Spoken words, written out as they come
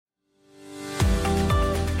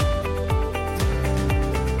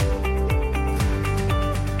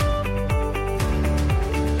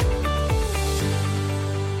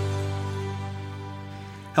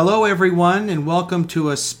Hello, everyone, and welcome to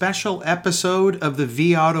a special episode of the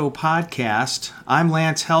vAuto podcast. I'm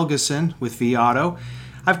Lance Helgeson with vAuto.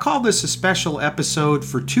 I've called this a special episode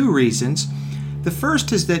for two reasons. The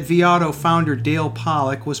first is that vAuto founder Dale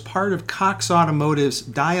Pollak was part of Cox Automotive's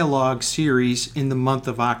Dialogue series in the month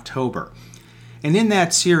of October. And in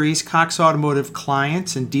that series, Cox Automotive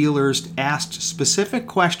clients and dealers asked specific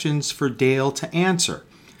questions for Dale to answer.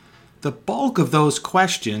 The bulk of those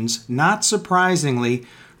questions, not surprisingly,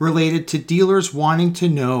 related to dealers wanting to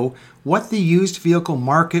know what the used vehicle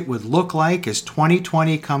market would look like as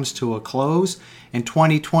 2020 comes to a close and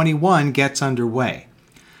 2021 gets underway.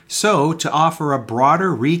 So, to offer a broader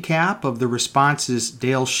recap of the responses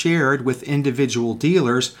Dale shared with individual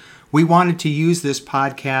dealers, we wanted to use this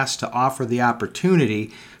podcast to offer the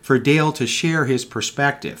opportunity for Dale to share his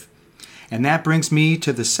perspective. And that brings me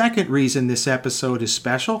to the second reason this episode is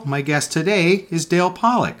special. My guest today is Dale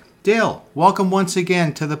Pollak. Dale, welcome once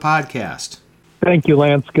again to the podcast. Thank you,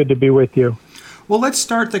 Lance. Good to be with you. Well, let's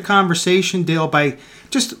start the conversation, Dale, by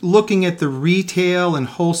just looking at the retail and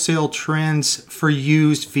wholesale trends for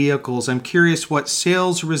used vehicles. I'm curious what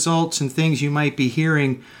sales results and things you might be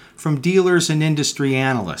hearing from dealers and industry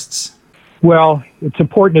analysts. Well, it's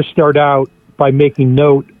important to start out by making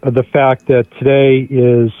note of the fact that today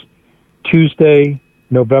is Tuesday,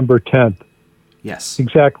 November 10th. Yes.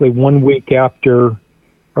 Exactly 1 week after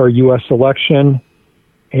our U.S. election,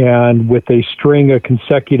 and with a string of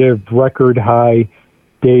consecutive record high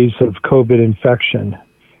days of COVID infection.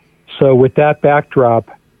 So with that backdrop,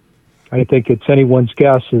 I think it's anyone's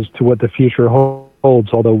guess as to what the future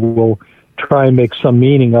holds, although we'll try and make some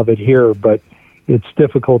meaning of it here, but it's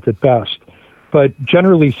difficult at best. But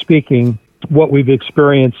generally speaking, what we've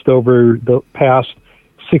experienced over the past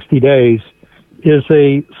 60 days is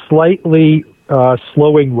a slightly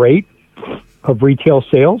slowing rate of retail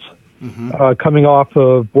sales, coming off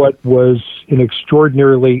of what was an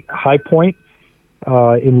extraordinarily high point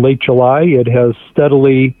in late July. It has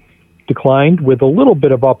steadily declined with a little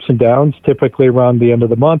bit of ups and downs. Typically around the end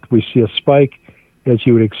of the month, we see a spike, as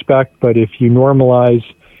you would expect. But if you normalize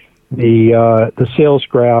the sales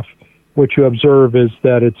graph, what you observe is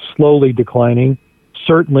that it's slowly declining.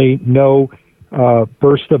 Certainly no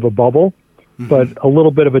burst of a bubble, but a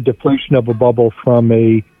little bit of a deflation of a bubble from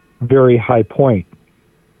a very high point.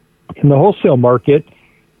 In the wholesale market,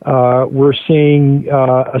 we're seeing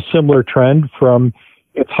a similar trend from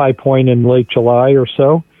its high point in late July or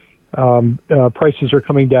so. Prices are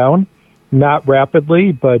coming down, not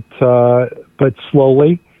rapidly, but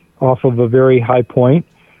slowly off of a very high point.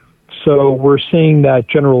 So we're seeing that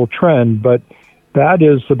general trend, but that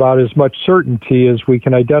is about as much certainty as we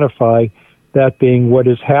can identify, that being what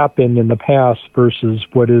has happened in the past versus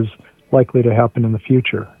what is likely to happen in the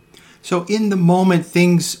future. So in the moment,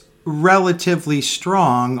 things relatively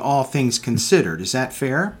strong, all things considered. Is that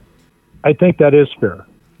fair? I think that is fair.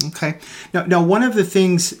 Okay. Now, one of the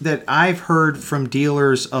things that I've heard from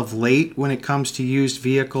dealers of late when it comes to used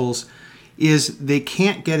vehicles is they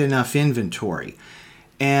can't get enough inventory.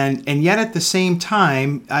 And yet at the same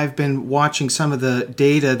time, I've been watching some of the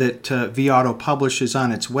data that vAuto publishes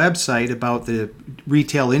on its website about the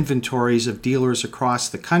retail inventories of dealers across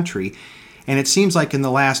the country. And it seems like in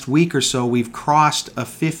the last week or so, we've crossed a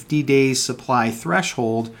 50-day supply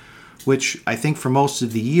threshold, which I think for most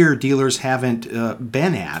of the year, dealers haven't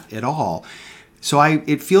been at all. So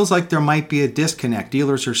it feels like there might be a disconnect.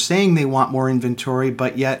 Dealers are saying they want more inventory,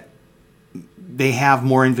 but yet they have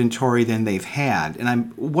more inventory than they've had.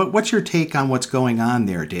 And what's your take on what's going on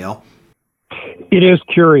there, Dale? It is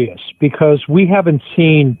curious because we haven't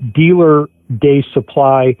seen dealer day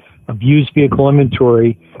supply of used vehicle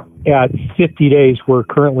inventory at 50 days where it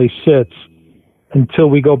currently sits until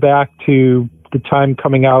we go back to the time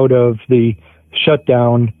coming out of the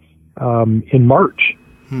shutdown in March.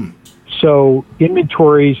 So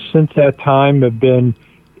inventories since that time have been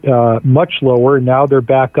much lower. Now they're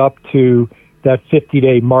back up to that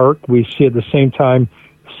 50-day mark. We see at the same time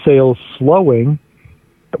sales slowing.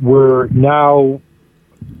 We're now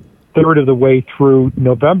third of the way through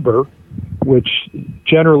November, which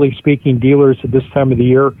generally speaking, dealers at this time of the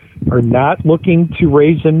year are not looking to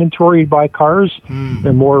raise inventory by cars.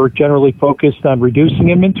 They're more generally focused on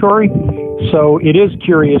reducing inventory. So it is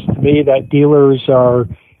curious to me that dealers are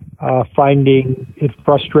finding it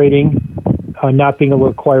frustrating not being able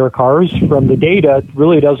to acquire cars. From the data, it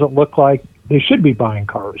really doesn't look like they should be buying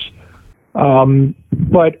cars.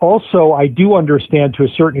 But also, I do understand to a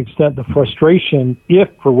certain extent the frustration if,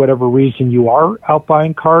 for whatever reason, you are out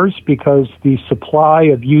buying cars, because the supply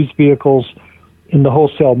of used vehicles in the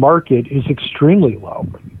wholesale market is extremely low.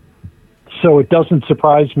 So it doesn't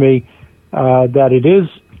surprise me that it is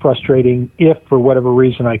frustrating if, for whatever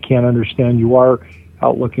reason I can't understand, you are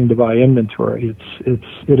out looking to buy inventory.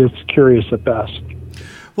 It is curious at best.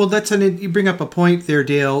 Well, you bring up a point there,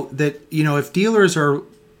 Dale, that, if dealers are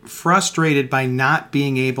frustrated by not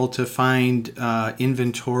being able to find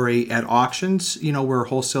inventory at auctions, where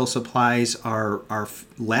wholesale supplies are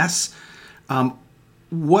less,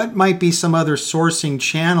 what might be some other sourcing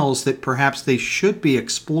channels that perhaps they should be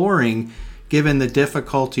exploring given the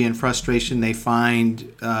difficulty and frustration they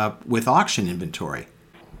find with auction inventory?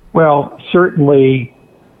 Well, certainly,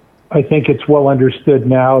 I think it's well understood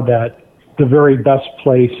now that the very best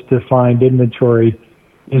place to find inventory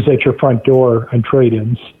is at your front door on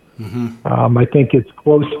trade-ins. Mm-hmm. I think it's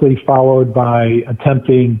closely followed by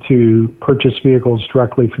attempting to purchase vehicles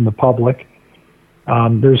directly from the public.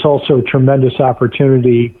 There's also tremendous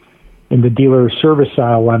opportunity in the dealer service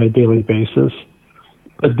aisle on a daily basis.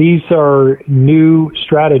 But these are new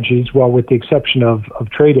strategies, well, with the exception of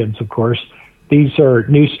trade-ins, of course. These are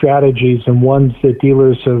new strategies and ones that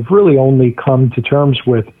dealers have really only come to terms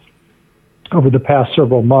with over the past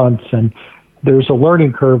several months. And there's a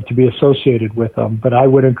learning curve to be associated with them. But I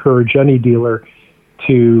would encourage any dealer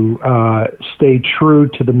to stay true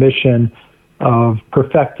to the mission of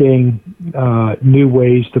perfecting new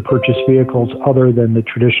ways to purchase vehicles other than the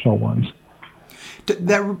traditional ones.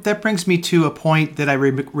 That brings me to a point that I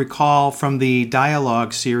recall from the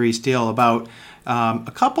dialogue series, Dale, about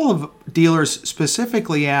a couple of dealers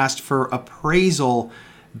specifically asked for appraisal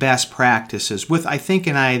best practices, with I think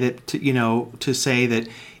an eye that to say that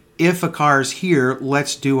if a car's here,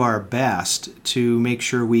 let's do our best to make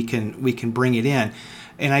sure we can bring it in.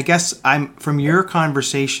 And I guess from your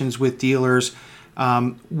conversations with dealers,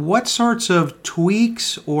 what sorts of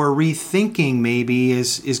tweaks or rethinking maybe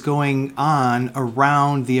is going on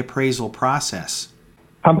around the appraisal process?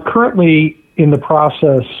 I'm currently in the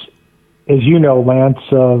process, as you know, Lance,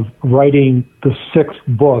 of writing the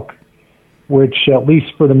 6th book, which, at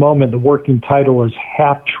least for the moment, the working title is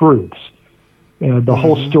Half-Truths, the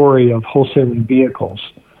whole story of wholesaling vehicles.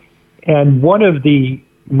 And one of the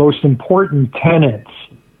most important tenets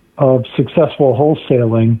of successful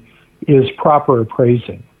wholesaling is proper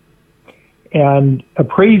appraising. And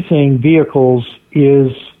appraising vehicles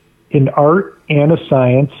is an art and a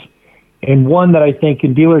science, and one that I think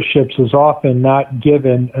in dealerships is often not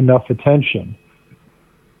given enough attention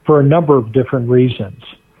for a number of different reasons.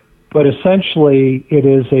 But essentially, it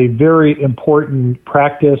is a very important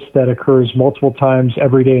practice that occurs multiple times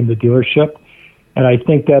every day in the dealership. And I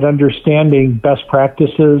think that understanding best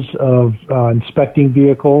practices of inspecting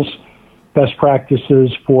vehicles, best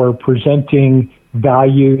practices for presenting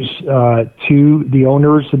values to the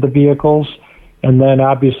owners of the vehicles, and then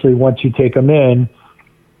obviously once you take them in,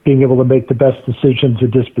 being able to make the best decisions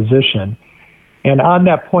of disposition. And on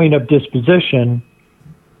that point of disposition,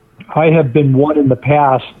 I have been one in the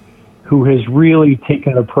past who has really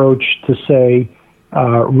taken an approach to say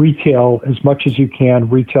retail as much as you can,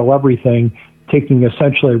 retail everything, taking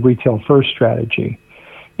essentially a retail-first strategy.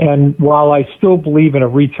 And while I still believe in a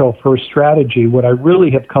retail-first strategy, what I really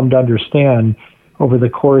have come to understand over the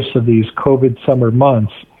course of these COVID summer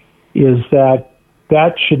months is that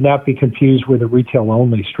should not be confused with a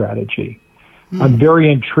retail-only strategy. I'm very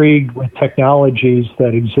intrigued with technologies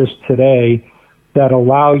that exist today that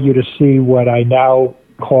allow you to see what I now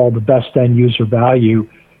call the best end user value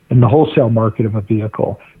in the wholesale market of a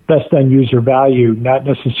vehicle. Best end user value, not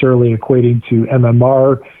necessarily equating to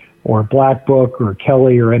MMR or Black Book or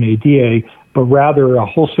Kelly or NADA, but rather a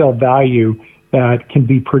wholesale value that can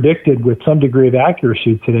be predicted with some degree of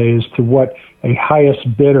accuracy today as to what a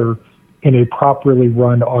highest bidder in a properly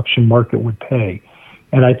run auction market would pay.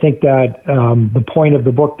 And I think that the point of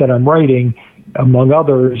the book that I'm writing, among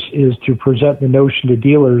others, is to present the notion to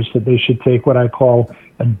dealers that they should take what I call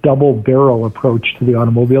a double barrel approach to the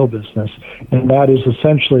automobile business. And that is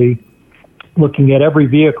essentially looking at every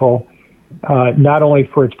vehicle, not only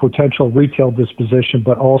for its potential retail disposition,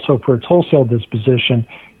 but also for its wholesale disposition.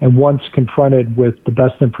 And once confronted with the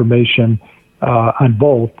best information on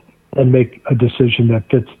both, then make a decision that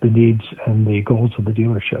fits the needs and the goals of the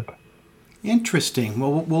dealership. Interesting.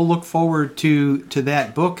 Well, we'll look forward to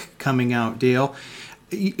that book coming out, Dale.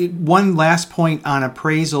 One last point on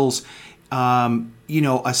appraisals.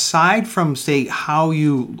 Aside from, say, how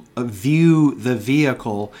you view the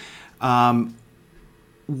vehicle,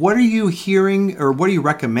 what are you hearing or what are you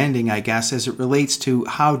recommending, I guess, as it relates to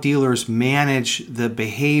how dealers manage the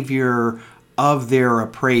behavior of their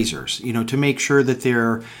appraisers, to make sure that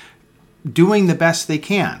they're doing the best they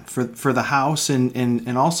can for the house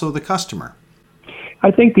and also the customer?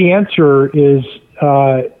 I think the answer is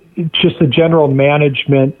just a general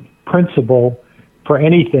management principle for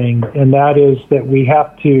anything, and that is that we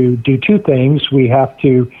have to do two things. We have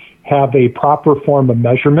to have a proper form of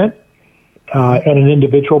measurement at an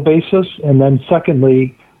individual basis, and then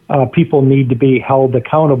secondly, people need to be held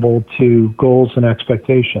accountable to goals and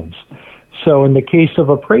expectations. So in the case of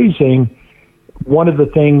appraising, one of the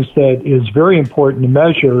things that is very important to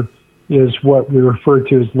measure is what we refer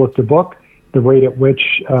to as look to book, the rate at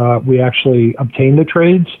which we actually obtain the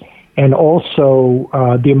trades, and also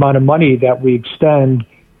the amount of money that we extend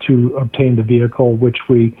to obtain the vehicle, which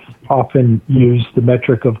we often use the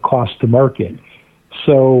metric of cost to market.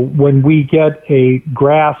 So when we get a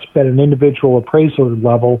grasp at an individual appraisal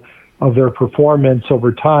level of their performance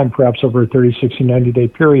over time, perhaps over a 30, 60, 90-day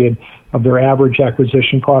period, of their average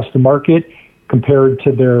acquisition cost to market compared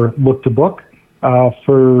to their look to book,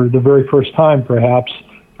 for the very first time, perhaps,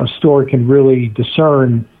 a store can really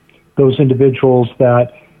discern those individuals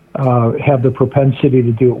that have the propensity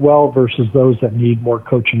to do it well versus those that need more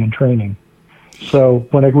coaching and training. So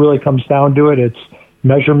when it really comes down to it, it's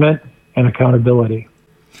measurement and accountability.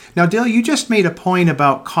 Now, Dale, you just made a point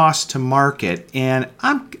about cost to market, and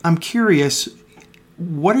I'm curious,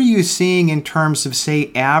 what are you seeing in terms of,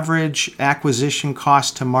 say, average acquisition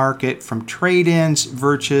cost to market from trade-ins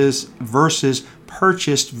versus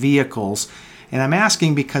purchased vehicles? And I'm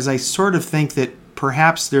asking because I sort of think that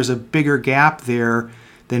perhaps there's a bigger gap there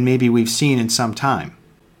than maybe we've seen in some time.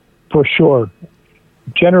 For sure.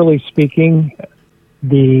 Generally speaking,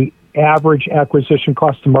 the average acquisition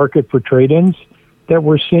cost to market for trade-ins that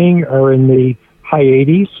we're seeing are in the high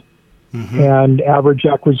 80s, and average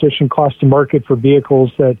acquisition cost to market for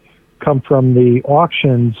vehicles that come from the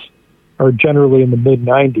auctions are generally in the mid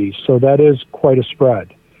 90s. So that is quite a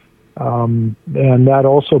spread. And that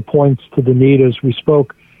also points to the need, as we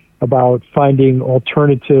spoke about, finding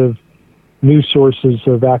alternative new sources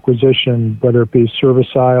of acquisition, whether it be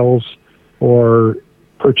service aisles or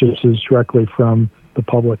purchases directly from the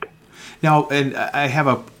public. Now, and I have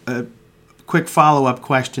a quick follow-up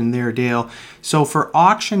question there, Dale. So for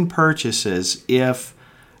auction purchases, if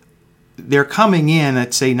they're coming in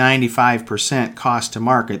at, say, 95% cost to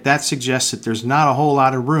market, that suggests that there's not a whole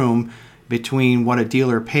lot of room between what a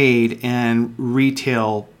dealer paid and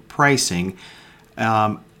retail pricing.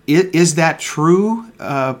 Is that true,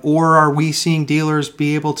 or are we seeing dealers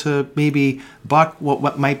be able to maybe buck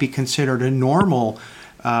what might be considered a normal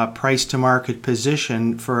price to market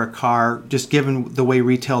position for a car, just given the way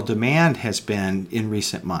retail demand has been in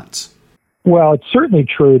recent months? Well, it's certainly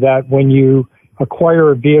true that when you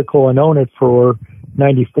acquire a vehicle and own it for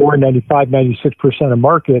 94, 95, 96% of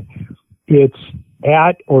market, it's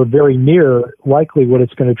at or very near likely what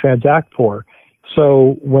it's going to transact for.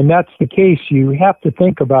 So when that's the case, you have to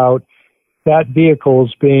think about that vehicle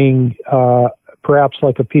as being perhaps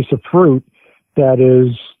like a piece of fruit that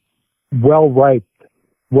is well ripe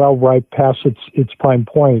past its prime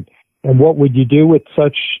point. And what would you do with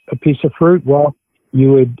such a piece of fruit? Well,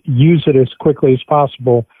 you would use it as quickly as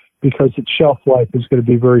possible because its shelf life is going to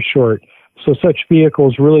be very short. So such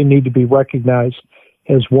vehicles really need to be recognized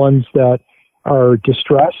as ones that are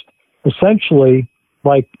distressed, essentially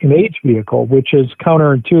like an aged vehicle, which is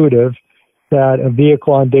counterintuitive that a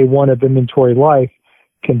vehicle on day one of inventory life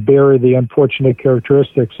can bear the unfortunate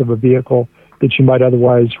characteristics of a vehicle that you might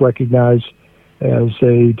otherwise recognize as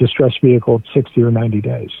a distressed vehicle at 60 or 90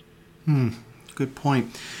 days. Good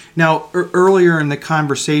point. Now, earlier in the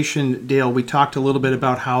conversation, Dale, we talked a little bit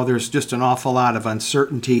about how there's just an awful lot of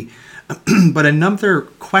uncertainty. But another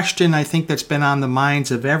question I think that's been on the minds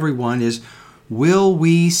of everyone is, will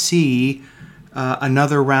we see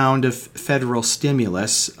another round of federal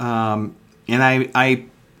stimulus? And I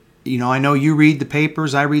know you read the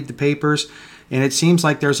papers, I read the papers, and it seems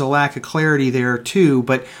like there's a lack of clarity there too.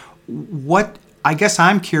 But I guess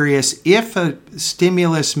I'm curious, if a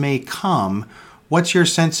stimulus may come, what's your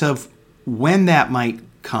sense of when that might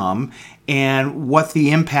come and what the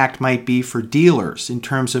impact might be for dealers in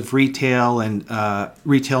terms of retail and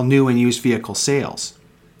retail new and used vehicle sales?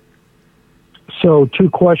 So two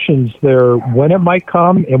questions there. When it might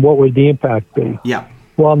come and what would the impact be? Yeah.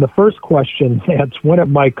 Well, on the first question, that's when it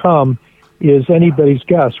might come is anybody's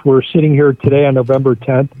guess. We're sitting here today on November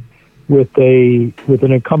 10th with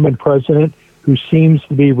an incumbent president who seems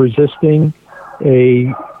to be resisting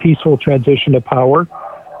a peaceful transition to power.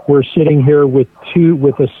 We're sitting here with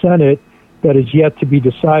a Senate that is yet to be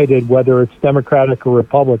decided whether it's Democratic or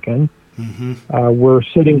Republican. We're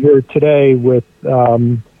sitting here today with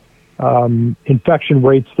infection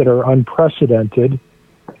rates that are unprecedented,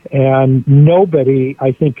 and nobody,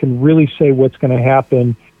 I think, can really say what's going to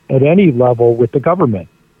happen at any level with the government.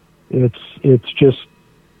 It's just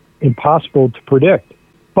impossible to predict.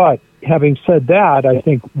 But having said that, I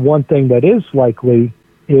think one thing that is likely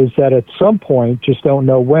is that at some point, just don't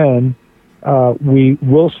know when, we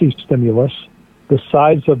will see stimulus. The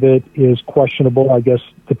size of it is questionable, I guess,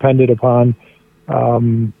 dependent upon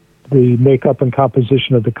the makeup and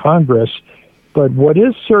composition of the Congress. But what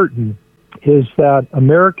is certain is that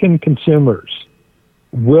American consumers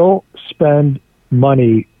will spend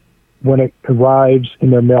money when it arrives in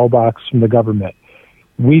their mailbox from the government.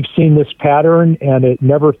 We've seen this pattern, and it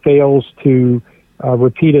never fails to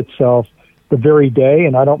repeat itself the very day,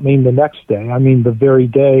 and I don't mean the next day, I mean the very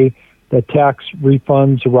day that tax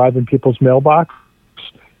refunds arrive in people's mailbox,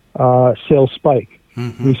 sales spike.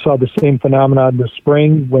 Mm-hmm. We saw the same phenomenon in the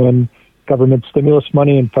spring when government stimulus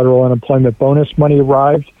money and federal unemployment bonus money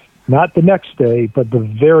arrived. Not the next day, but the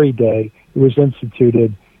very day it was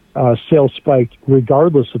instituted, sales spiked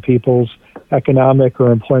regardless of people's economic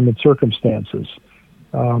or employment circumstances.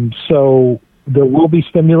 So there will be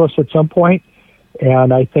stimulus at some point,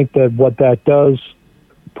 and I think that what that does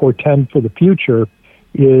portend for the future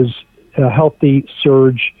is a healthy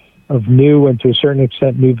surge of new and to a certain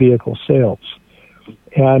extent new vehicle sales.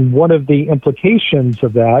 And one of the implications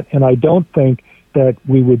of that, and I don't think that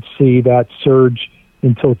we would see that surge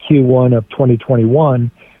until Q1 of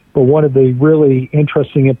 2021, but one of the really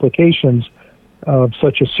interesting implications of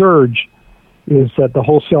such a surge is that the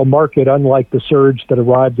wholesale market, unlike the surge that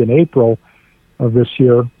arrived in April of this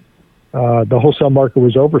year, the wholesale market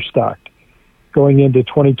was overstocked. Going into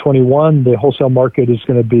 2021, the wholesale market is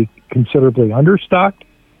going to be considerably understocked.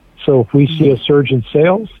 So if we see a surge in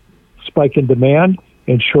sales, spike in demand,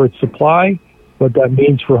 and short supply, what that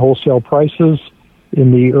means for wholesale prices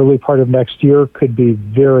in the early part of next year could be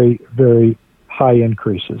very, very high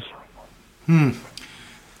increases.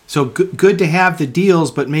 So good to have the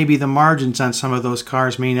deals, but maybe the margins on some of those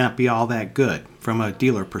cars may not be all that good from a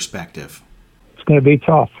dealer perspective. It's going to be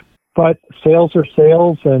tough. But sales are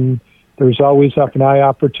sales, and there's always F&I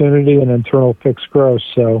opportunity and internal fixed growth.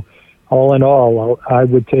 So all in all, I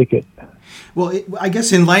would take it. Well, I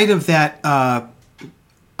guess in light of that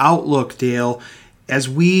outlook, Dale, as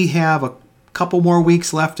we have a couple more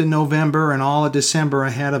weeks left in November and all of December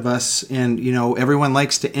ahead of us, and everyone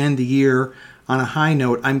likes to end the year on a high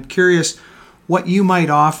note, I'm curious what you might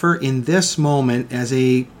offer in this moment as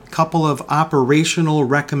a couple of operational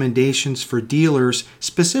recommendations for dealers,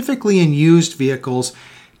 specifically in used vehicles,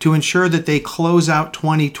 to ensure that they close out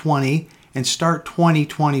 2020 and start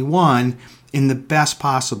 2021 in the best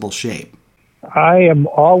possible shape. I am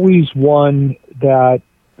always one that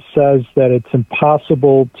says that it's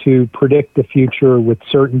impossible to predict the future with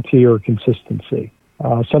certainty or consistency.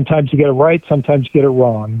 Sometimes you get it right, sometimes you get it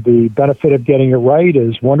wrong. The benefit of getting it right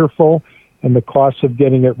is wonderful, and the cost of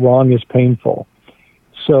getting it wrong is painful.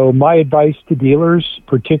 So my advice to dealers,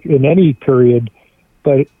 in any period,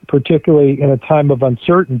 but particularly in a time of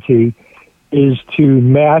uncertainty, is to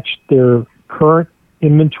match their current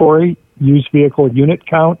inventory, used vehicle unit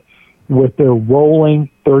count, with their rolling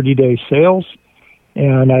 30-day sales.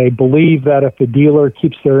 And I believe that if a dealer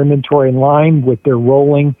keeps their inventory in line with their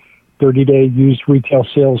rolling 30-day used retail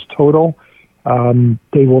sales total,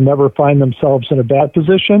 they will never find themselves in a bad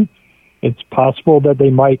position. It's possible that they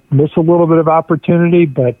might miss a little bit of opportunity,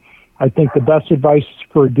 but I think the best advice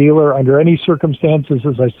for a dealer under any circumstances,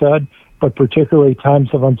 as I said, but particularly times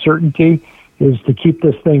of uncertainty, is to keep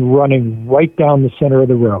this thing running right down the center of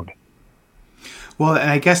the road. Well,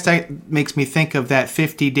 and I guess that makes me think of that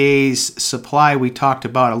 50 days supply we talked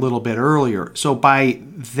about a little bit earlier. So by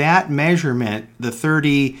that measurement, the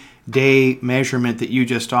 30-day measurement that you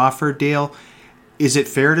just offered, Dale, is it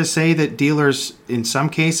fair to say that dealers in some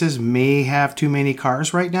cases may have too many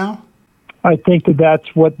cars right now? I think that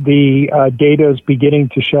that's what the data is beginning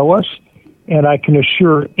to show us. And I can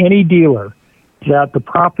assure any dealer that the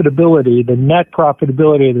profitability, the net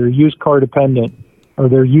profitability of their used car dependent, or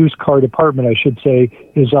their used car department, I should say,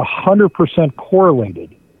 is 100%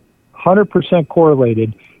 correlated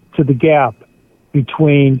to the gap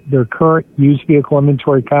between their current used vehicle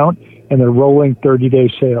inventory count and their rolling 30-day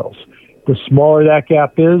sales. The smaller that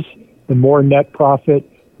gap is, the more net profit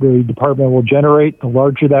the department will generate. The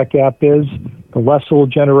larger that gap is, the less it will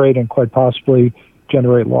generate and quite possibly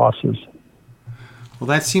generate losses. Well,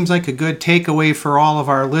 that seems like a good takeaway for all of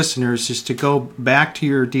our listeners, is to go back to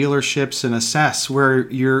your dealerships and assess where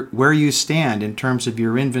you stand in terms of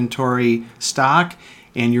your inventory stock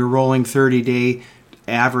and your rolling 30-day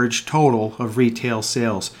average total of retail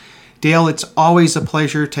sales. Dale, it's always a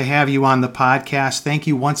pleasure to have you on the podcast. Thank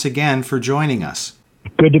you once again for joining us.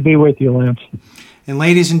 Good to be with you, Lance. And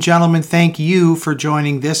ladies and gentlemen, thank you for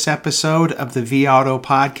joining this episode of the vAuto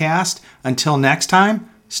podcast. Until next time,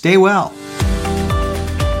 stay well.